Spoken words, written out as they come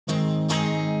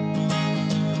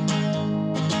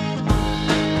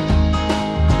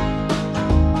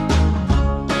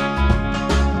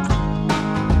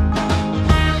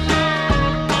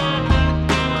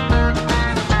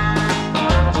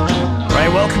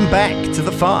Welcome back to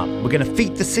the farm. We're going to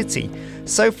feed the city.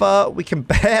 So far, we can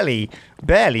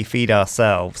barely feed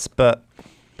ourselves, but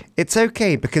it's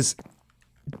okay because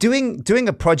doing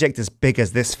a project as big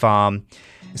as this farm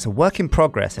is a work in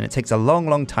progress and it takes a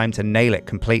long time to nail it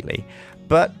completely.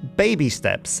 But baby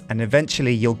steps, and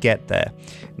eventually you'll get there.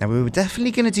 Now, we were definitely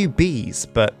going to do bees,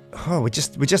 but we're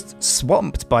just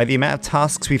swamped by the amount of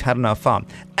tasks we've had on our farm.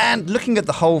 And looking at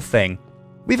the whole thing,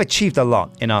 we've achieved a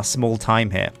lot in our small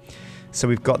time here. So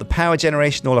we've got the power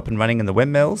generation all up and running in the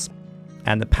windmills,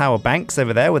 and the power banks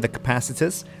over there with the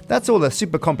capacitors. That's all a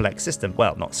super complex system.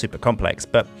 Well, not super complex,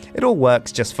 but it all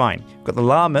works just fine. We've got the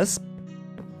llamas,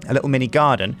 a little mini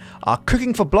garden, our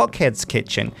cooking for blockheads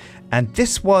kitchen, and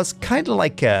this was kind of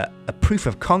like a proof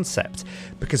of concept,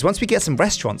 because once we get some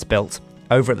restaurants built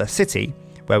over at the city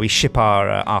where we ship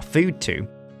our food to,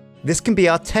 this can be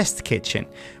our test kitchen.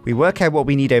 We work out what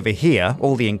we need over here,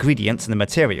 all the ingredients and the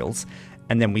materials,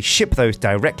 and then we ship those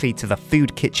directly to the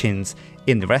food kitchens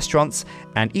in the restaurants,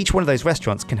 and each one of those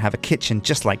restaurants can have a kitchen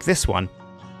just like this one,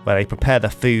 where they prepare the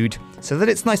food so that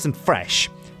it's nice and fresh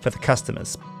for the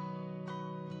customers.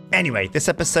 Anyway, this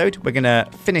episode, we're going to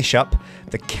finish up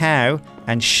the cow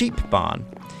and sheep barn.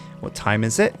 What time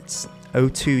is it? It's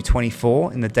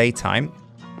 02:24 in the daytime.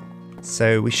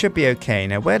 So we should be okay.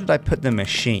 Now, where did I put the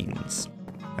machines?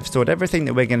 I've stored everything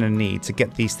that we're going to need to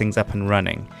get these things up and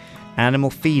running. Animal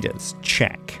feeders,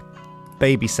 check.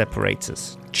 Baby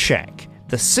separators, check.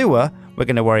 The sewer, we're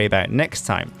going to worry about next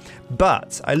time.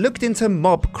 But I looked into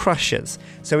mob crushers.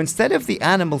 So instead of the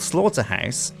animal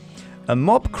slaughterhouse, a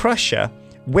mob crusher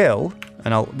will,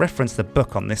 and I'll reference the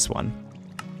book on this one,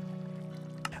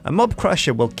 a mob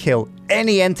crusher will kill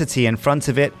any entity in front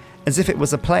of it as if it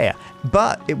was a player,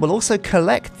 but it will also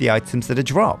collect the items that are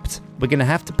dropped. We're going to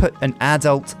have to put an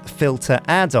adult filter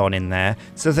add-on in there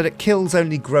so that it kills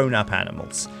only grown-up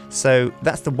animals. So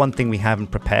that's the one thing we haven't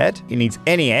prepared. It needs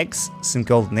any eggs, some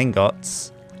golden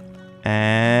ingots,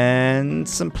 and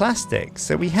some plastic.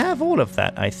 So we have all of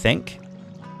that, I think.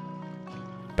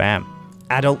 Bam.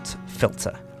 Adult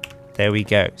filter. There we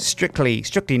go. Strictly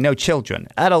no children.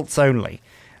 Adults only.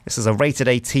 This is a rated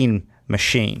 18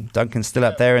 machine. Duncan's still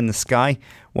up there in the sky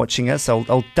watching us.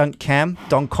 Old Dunk Cam.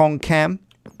 Donkong Cam.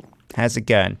 How's it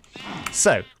going?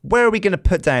 So, where are we going to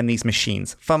put down these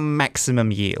machines for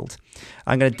maximum yield?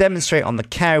 I'm going to demonstrate on the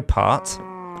cow part,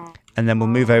 and then we'll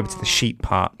move over to the sheep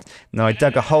part. Now, I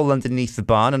dug a hole underneath the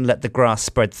barn and let the grass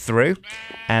spread through,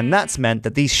 and that's meant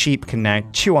that these sheep can now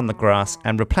chew on the grass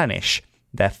and replenish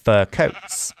their fur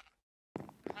coats.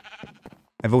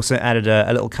 I've also added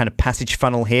a little kind of passage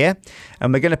funnel here,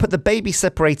 and we're going to put the baby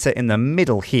separator in the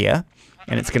middle here,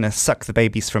 and it's going to suck the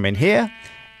babies from in here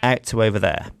out to over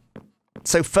there.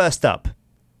 So first up,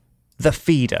 the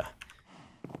feeder.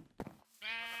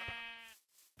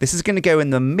 This is going to go in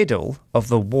the middle of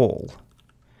the wall.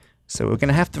 So we're going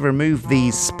to have to remove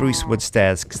these spruce wood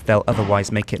stairs because they'll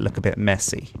otherwise make it look a bit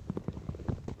messy.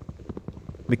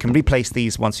 We can replace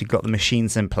these once we've got the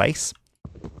machines in place.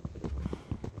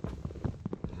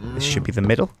 This should be the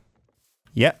middle.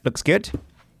 Yep, looks good.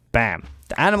 Bam.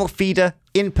 The animal feeder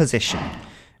in position.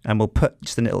 And we'll put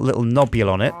just a little nobule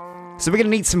on it. So we're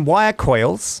going to need some wire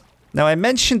coils. Now, I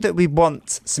mentioned that we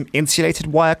want some insulated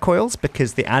wire coils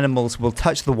because the animals will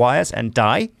touch the wires and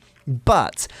die.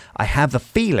 But I have the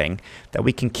feeling that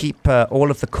we can keep all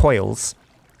of the coils,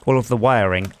 all of the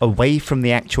wiring, away from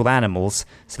the actual animals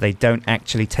so they don't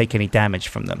actually take any damage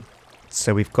from them.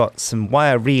 So we've got some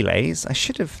wire relays.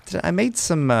 I made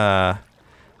some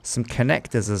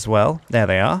connectors as well. There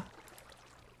they are.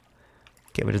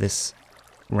 Get rid of this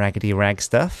raggedy rag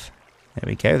stuff. There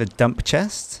we go, the dump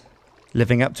chest,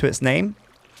 living up to its name.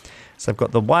 So I've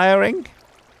got the wiring,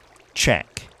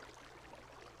 check.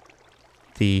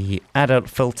 The adult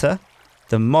filter,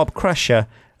 the mob crusher,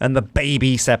 and the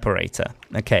baby separator.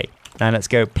 Okay, now let's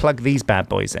go plug these bad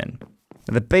boys in.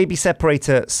 The baby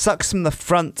separator sucks from the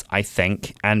front, I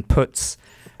think, and puts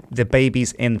the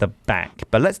babies in the back.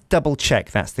 But let's double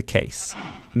check that's the case.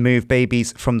 Move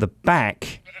babies from the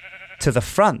back to the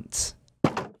front.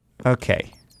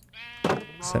 Okay.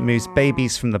 So it moves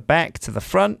babies from the back to the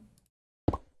front.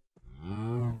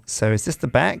 So is this the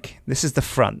back? This is the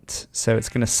front. So it's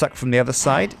going to suck from the other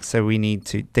side. So we need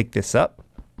to dig this up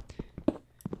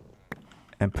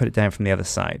and put it down from the other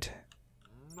side.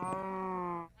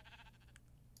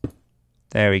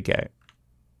 There we go.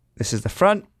 This is the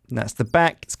front, and that's the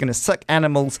back. It's going to suck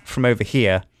animals from over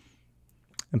here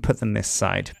and put them this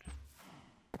side.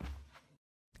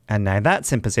 And now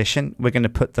that's in position, we're going to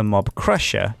put the mob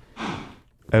crusher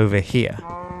over here.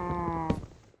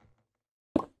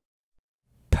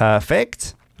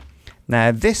 Perfect.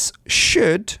 Now this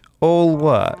should all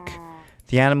work.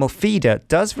 The animal feeder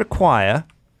does require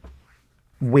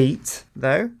wheat,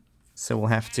 though. So we'll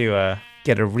have to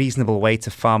get a reasonable way to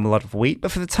farm a lot of wheat.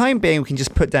 But for the time being, we can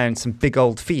just put down some big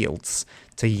old fields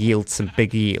to yield some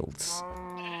big yields.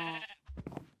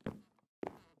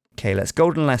 Okay, let's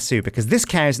golden lasso, because this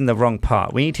cow's in the wrong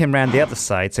part. We need him round the other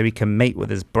side so he can mate with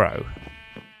his bro.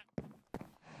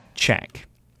 Check.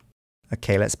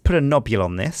 Okay, let's put a nobule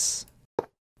on this.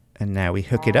 And now we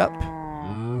hook it up.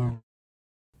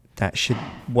 That should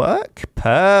work.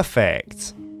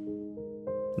 Perfect.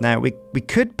 Now, we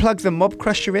could plug the mob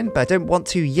crusher in, but I don't want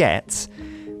to yet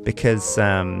because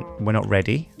we're not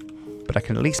ready. But I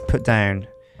can at least put down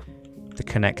the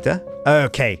connector.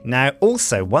 Okay, now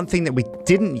also, one thing that we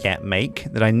didn't yet make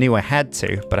that I knew I had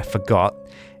to, but I forgot,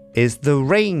 is the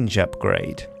range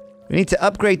upgrade. We need to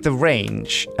upgrade the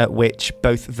range at which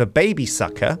both the baby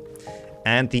sucker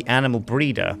and the animal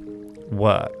breeder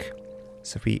work.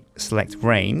 So if we select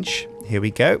range, here we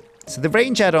go. So the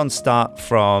range add-ons start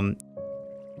from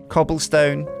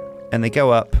cobblestone, and they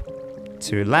go up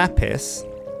to lapis,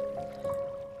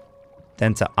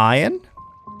 then to iron.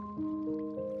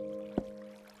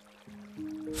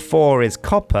 4 is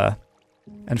copper,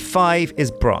 and 5 is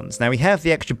bronze. Now we have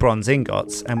the extra bronze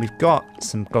ingots, and we've got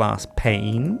some glass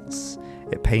panes.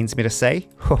 It pains me to say.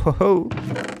 Ho ho ho.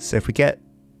 So if we get...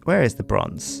 Where is the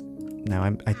bronze? Now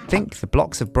I think the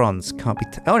blocks of bronze can't be...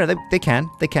 Oh no, they can.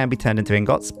 They can be turned into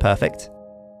ingots. Perfect.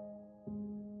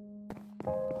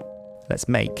 Let's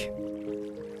make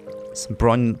some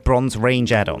bronze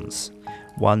range add-ons.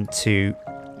 1, 2...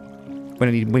 We're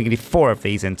going to need 4 of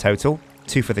these in total.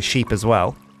 2 for the sheep as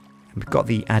well. And we've got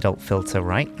the adult filter,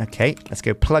 right? Okay, let's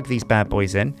go plug these bad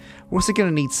boys in. We're also going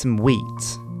to need some wheat.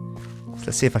 So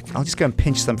let's see if I'll just go and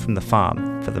pinch some from the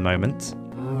farm for the moment.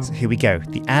 So here we go.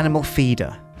 The animal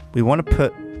feeder. We want to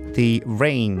put the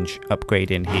range upgrade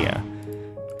in here.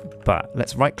 But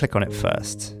let's right-click on it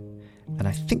first. And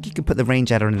I think you can put the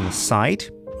range add-on in the side.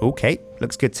 Okay,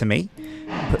 looks good to me.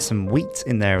 Put some wheat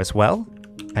in there as well.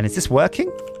 And is this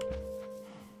working?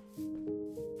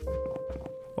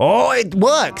 Oh, it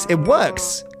works! It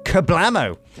works!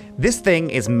 Kablamo! This thing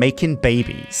is making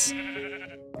babies.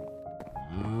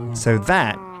 So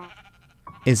that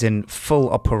is in full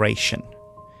operation.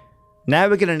 Now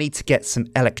we're going to need to get some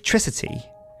electricity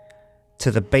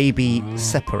to the baby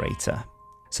separator.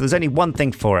 So there's only one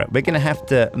thing for it. We're going to have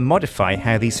to modify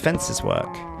how these fences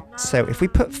work. So if we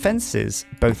put fences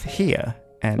both here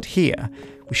and here,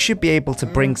 we should be able to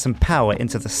bring some power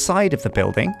into the side of the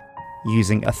building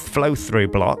using a flow-through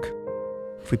block.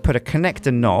 If we put a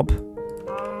connector knob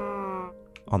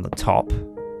on the top,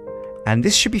 and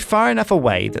this should be far enough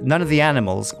away that none of the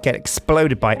animals get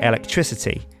exploded by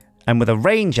electricity. And with a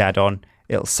range add-on,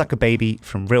 it'll suck a baby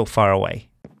from real far away.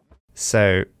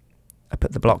 So I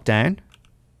put the block down.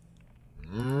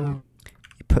 You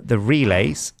put the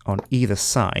relays on either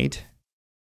side.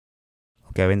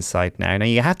 I'll go inside now. Now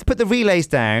you have to put the relays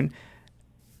down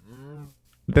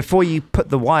before you put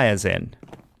the wires in.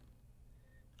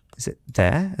 Is it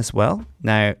there as well?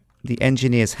 Now the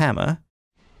engineer's hammer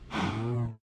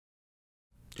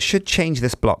should change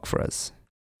this block for us.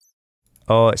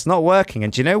 Oh, it's not working,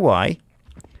 and do you know why?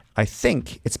 I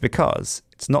think it's because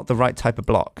it's not the right type of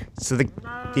block. So the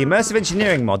immersive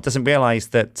engineering mod doesn't realize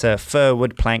that fir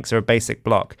wood planks are a basic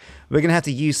block. We're going to have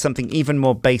to use something even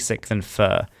more basic than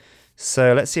fir.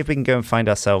 So let's see if we can go and find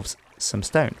ourselves some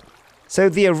stone. So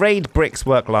the arrayed bricks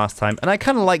worked last time, and I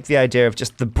kind of like the idea of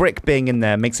just the brick being in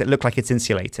there makes it look like it's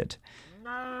insulated.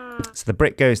 So the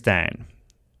brick goes down.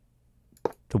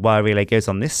 The wire relay goes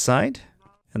on this side,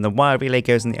 and the wire relay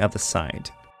goes on the other side.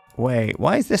 Wait,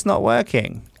 why is this not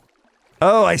working?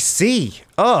 Oh, I see.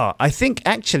 Oh, I think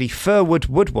actually fir wood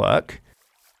would work,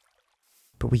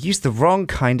 but we used the wrong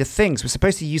kind of things. We're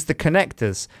supposed to use the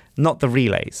connectors, not the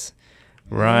relays.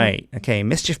 Right. Okay,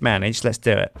 mischief managed. Let's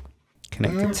do it.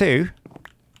 Connector 2.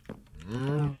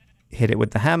 Hit it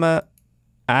with the hammer.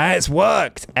 Ah, it's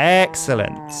worked.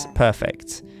 Excellent.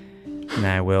 Perfect.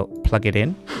 Now we'll plug it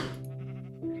in.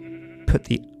 Put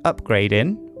the upgrade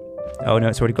in. Oh no,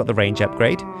 it's already got the range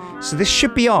upgrade. So this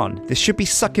should be on. This should be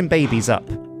sucking babies up.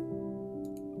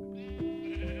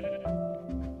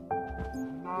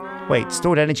 Wait,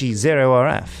 stored energy 0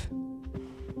 RF.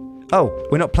 Oh,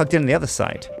 we're not plugged in on the other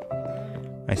side.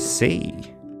 I see.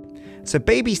 So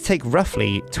babies take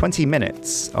roughly 20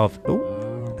 minutes of...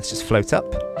 Ooh, let's just float up.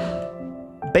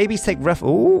 Babies take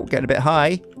ooh, getting a bit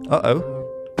high. Uh-oh.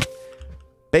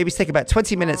 Babies take about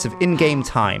 20 minutes of in-game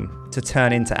time to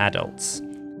turn into adults.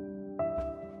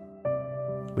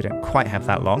 We don't quite have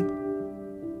that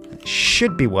long. It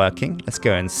should be working. Let's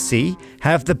go and see.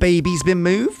 Have the babies been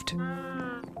moved?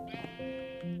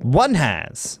 One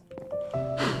has.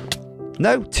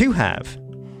 No, two have.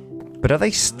 But are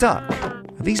they stuck?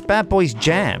 Are these bad boys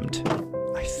jammed?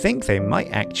 I think they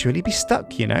might actually be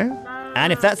stuck, you know?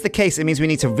 And if that's the case, it means we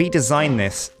need to redesign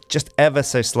this just ever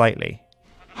so slightly.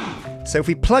 So if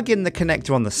we plug in the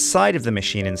connector on the side of the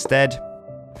machine instead,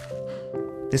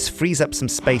 this frees up some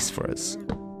space for us.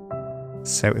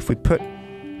 So if we put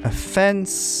a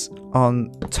fence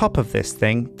on top of this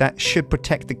thing, that should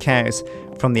protect the cows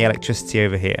from the electricity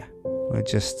over here. We'll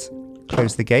just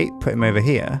close the gate, put him over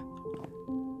here.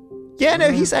 Yeah,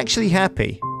 no, he's actually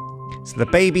happy. So the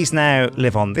babies now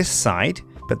live on this side,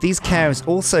 but these cows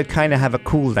also kind of have a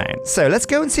cooldown. So let's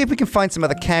go and see if we can find some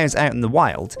other cows out in the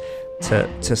wild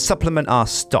to supplement our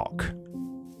stock.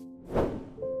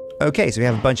 Okay, so we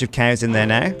have a bunch of cows in there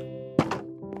now.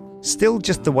 Still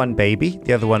just the one baby,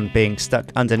 the other one being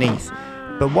stuck underneath.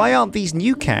 But why aren't these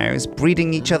new cows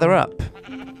breeding each other up?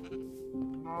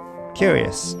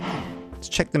 Curious. Let's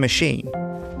check the machine.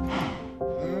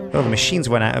 Oh, the machine's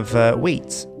run out of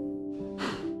wheat.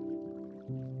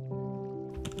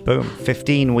 Boom,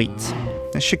 15 wheat.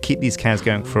 That should keep these cows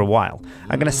going for a while.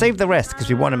 I'm going to save the rest because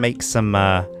we want to make some...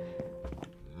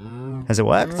 Has it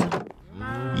worked?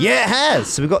 Yeah, it has!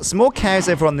 So we've got some more cows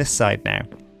over on this side now.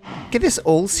 Okay, this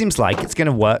all seems like it's going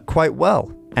to work quite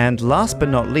well. And last but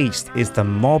not least is the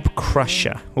mob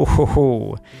crusher.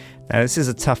 Ooh, now this is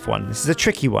a tough one. This is a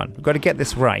tricky one. We've got to get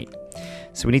this right.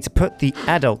 So we need to put the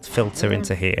adult filter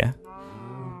into here.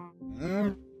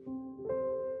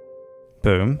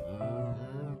 Boom.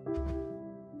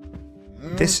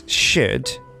 This should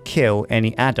kill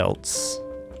any adults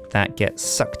that get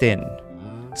sucked in.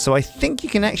 So I think you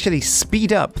can actually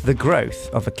speed up the growth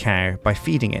of a cow by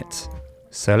feeding it.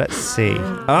 So let's see.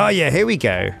 Oh yeah, here we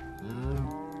go.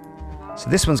 So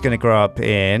this one's going to grow up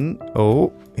in...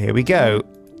 Oh, here we go.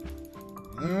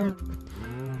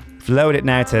 I've lowered it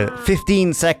now to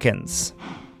 15 seconds.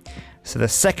 So the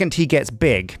second he gets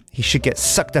big, he should get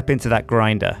sucked up into that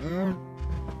grinder.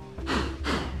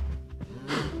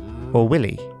 Or will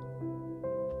he?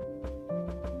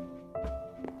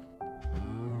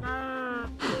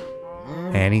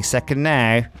 Any second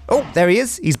now. Oh, there he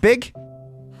is. He's big.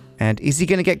 And is he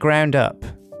going to get ground up?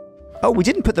 Oh, we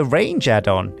didn't put the range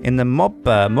add-on in the mob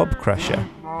crusher.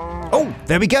 Oh,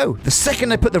 there we go. The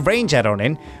second I put the range add-on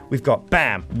in, we've got,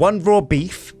 bam, 1 raw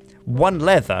beef, 1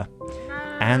 leather,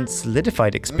 and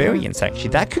solidified experience, actually.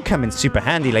 That could come in super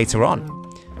handy later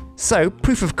on. So,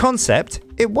 proof of concept,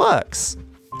 it works.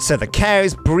 So the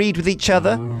cows breed with each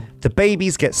other, the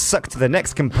babies get sucked to the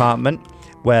next compartment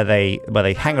where they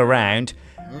hang around.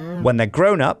 When they're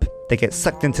grown up, they get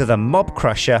sucked into the mob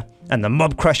crusher, and the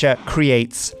mob crusher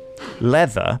creates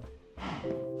leather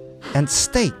and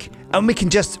steak. And we can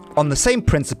just, on the same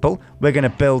principle, we're going to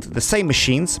build the same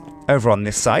machines over on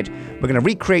this side. We're going to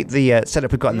recreate the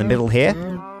setup we've got in the middle here.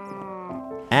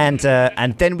 And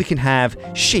then we can have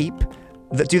sheep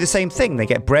that do the same thing. They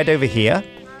get bred over here,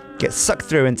 get sucked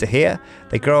through into here,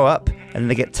 they grow up, and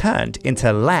they get turned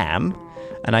into lamb.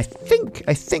 And I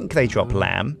think they drop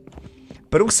lamb.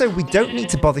 But also, we don't need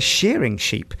to bother shearing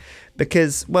sheep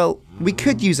because, well, we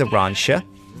could use a rancher,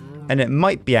 and it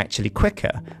might be actually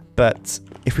quicker. But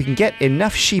if we can get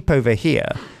enough sheep over here,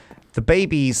 the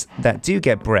babies that do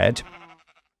get bred,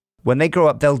 when they grow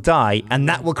up, they'll die, and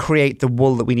that will create the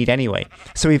wool that we need anyway.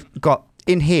 So we've got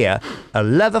in here a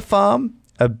leather farm,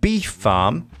 a beef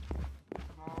farm,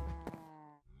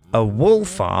 a wool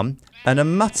farm, and a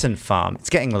mutton farm. It's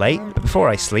getting late, but before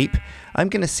I sleep, I'm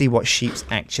going to see what sheeps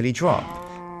actually drop.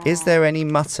 Is there any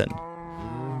mutton?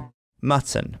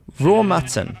 Mutton. Raw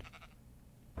mutton.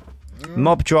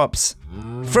 Mob drops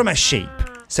from a sheep.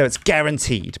 So it's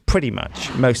guaranteed, pretty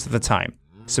much, most of the time.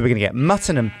 So we're going to get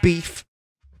mutton and beef,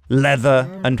 leather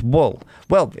and wool.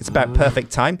 Well, it's about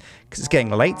perfect time, because it's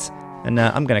getting late, and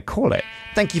I'm going to call it.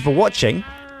 Thank you for watching.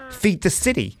 Feed the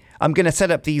city. I'm going to set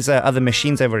up these other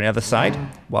machines over on the other side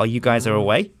while you guys are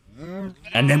away.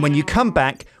 And then when you come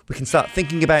back, we can start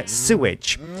thinking about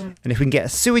sewage. And if we can get a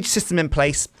sewage system in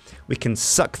place, we can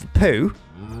suck the poo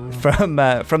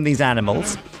from these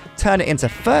animals, turn it into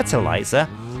fertilizer,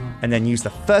 and then use the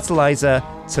fertilizer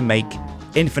to make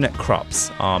infinite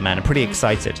crops. Oh man, I'm pretty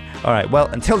excited. All right, well,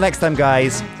 until next time,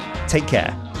 guys, take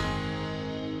care.